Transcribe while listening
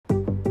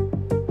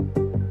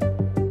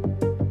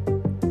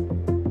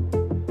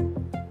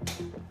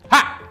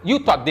you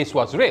thought this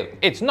was real.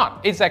 It's not.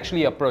 It's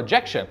actually a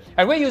projection.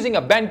 And we're using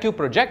a BenQ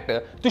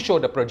projector to show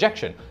the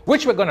projection,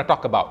 which we're going to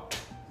talk about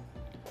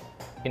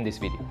in this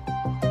video.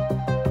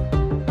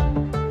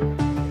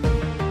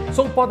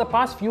 So for the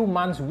past few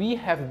months, we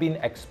have been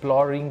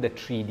exploring the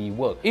 3D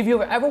world. If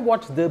you've ever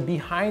watched the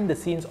behind the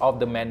scenes of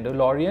The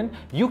Mandalorian,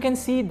 you can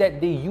see that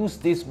they use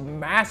these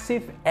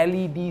massive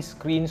LED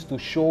screens to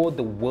show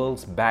the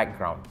world's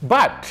background.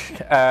 But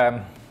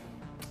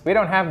we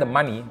don't have the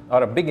money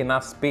or a big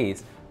enough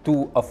space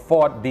to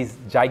afford these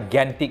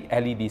gigantic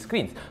LED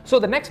screens. So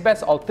the next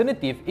best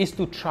alternative is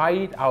to try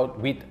it out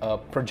with a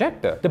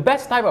projector. The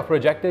best type of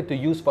projector to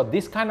use for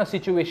this kind of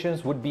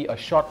situations would be a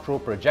short throw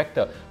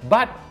projector.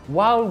 But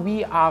while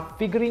we are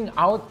figuring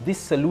out this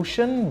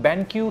solution,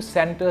 BenQ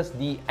sent us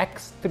the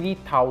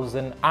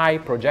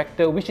X3000i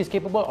projector, which is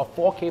capable of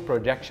 4K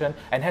projection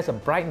and has a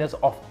brightness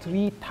of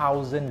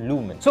 3000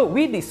 lumens. So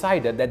we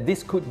decided that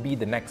this could be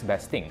the next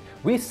best thing.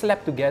 We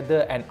slapped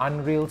together an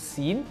Unreal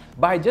scene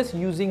by just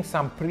using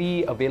some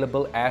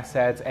pre-available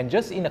assets, and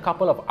just in a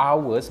couple of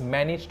hours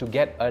managed to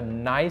get a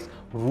nice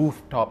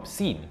rooftop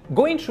scene.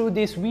 Going through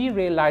this, we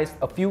realized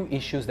a few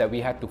issues that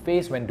we had to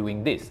face when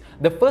doing this.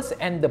 The first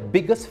and the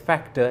biggest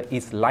factor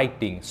is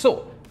lighting.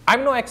 So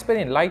I'm no expert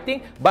in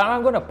lighting, but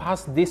I'm going to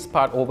pass this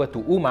part over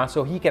to Uma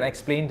so he can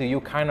explain to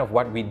you kind of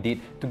what we did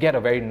to get a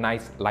very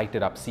nice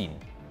lighted up scene.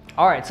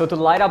 Alright, so to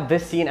light up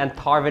this scene and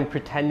Tarvin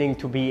pretending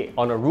to be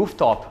on a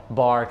rooftop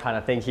bar kind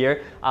of thing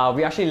here,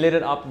 we actually lit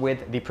it up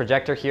with the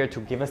projector here to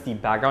give us the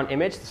background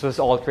image. This was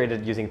all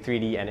created using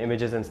 3D and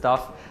images and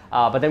stuff.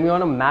 But then we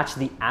want to match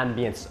the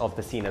ambience of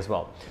the scene as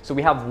well. So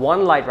we have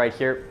one light right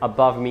here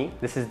above me.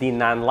 This is the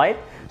NAND light.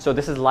 So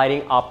this is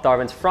lighting up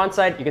Tarvin's front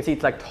side. You can see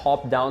it's like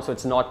top down, so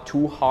it's not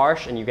too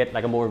harsh and you get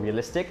like a more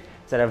realistic.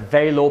 It's at a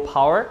very low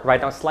power.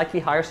 Right now slightly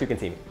higher so you can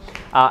see me.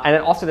 And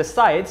then off to the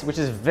sides, which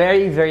is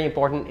very, very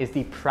important, is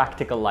the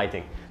practical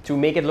lighting. To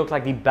make it look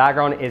like the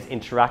background is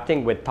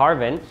interacting with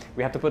Tarvin,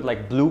 we have to put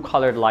like blue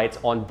colored lights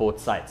on both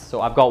sides.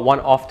 So I've got one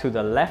off to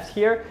the left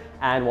here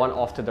and one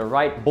off to the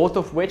right, both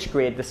of which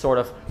create this sort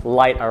of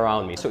light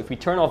around me. So if we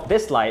turn off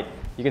this light,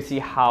 you can see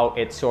how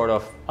it sort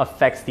of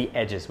affects the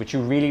edges, which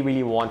you really,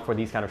 really want for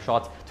these kind of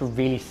shots to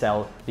really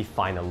sell the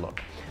final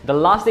look. The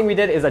last thing we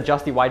did is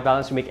adjust the white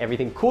balance to make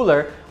everything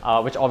cooler,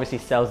 which obviously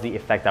sells the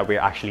effect that we're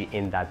actually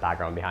in that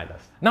background behind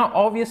us. Now,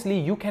 obviously,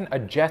 you can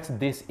adjust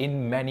this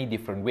in many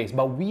different ways,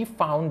 but we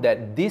found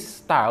that this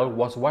style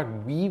was what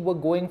we were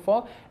going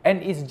for,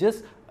 and it's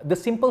just the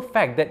simple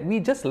fact that we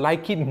just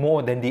like it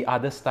more than the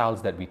other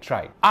styles that we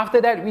tried.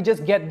 After that, we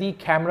just get the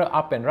camera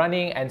up and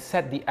running and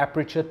set the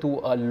aperture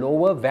to a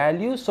lower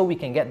value so we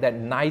can get that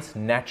nice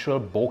natural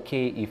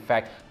bokeh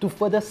effect to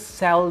further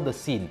sell the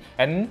scene.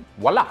 And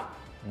voila!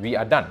 We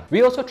are done.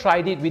 We also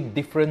tried it with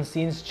different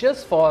scenes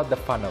just for the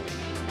fun of it.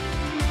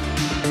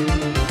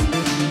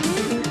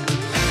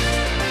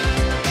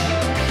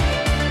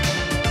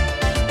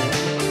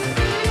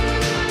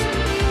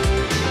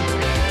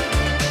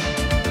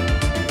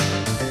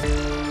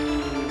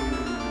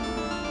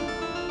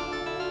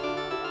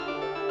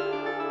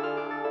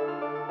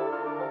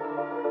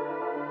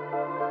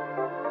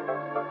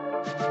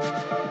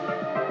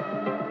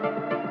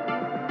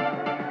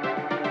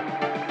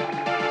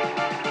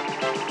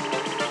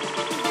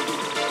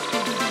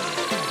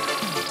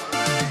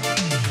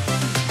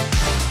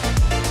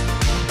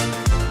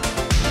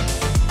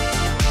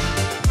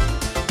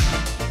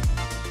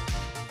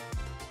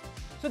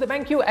 So the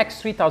BenQ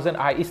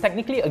X3000i is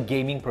technically a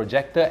gaming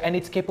projector and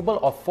it's capable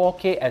of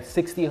 4K at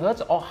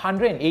 60Hz or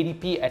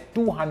 180p at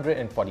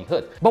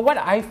 240Hz. But what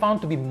I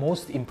found to be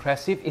most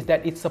impressive is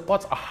that it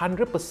supports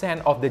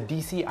 100% of the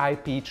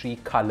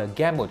DCI-P3 color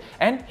gamut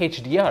and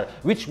HDR,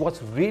 which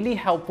was really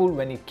helpful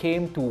when it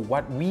came to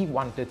what we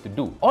wanted to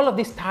do. All of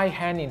this tie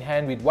hand in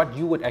hand with what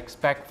you would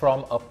expect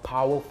from a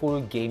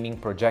powerful gaming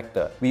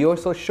projector. We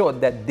also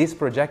showed that this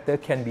projector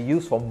can be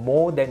used for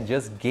more than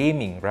just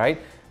gaming, right?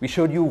 We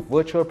showed you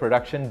virtual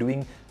production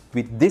doing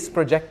with this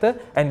projector,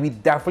 and we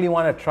definitely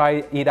want to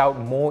try it out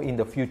more in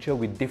the future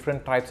with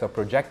different types of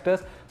projectors.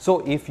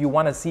 So if you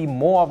want to see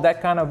more of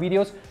that kind of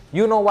videos,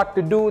 you know what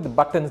to do. The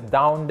button's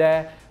down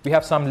there. We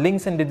have some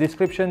links in the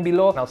description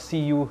below. I'll see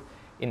you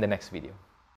in the next video.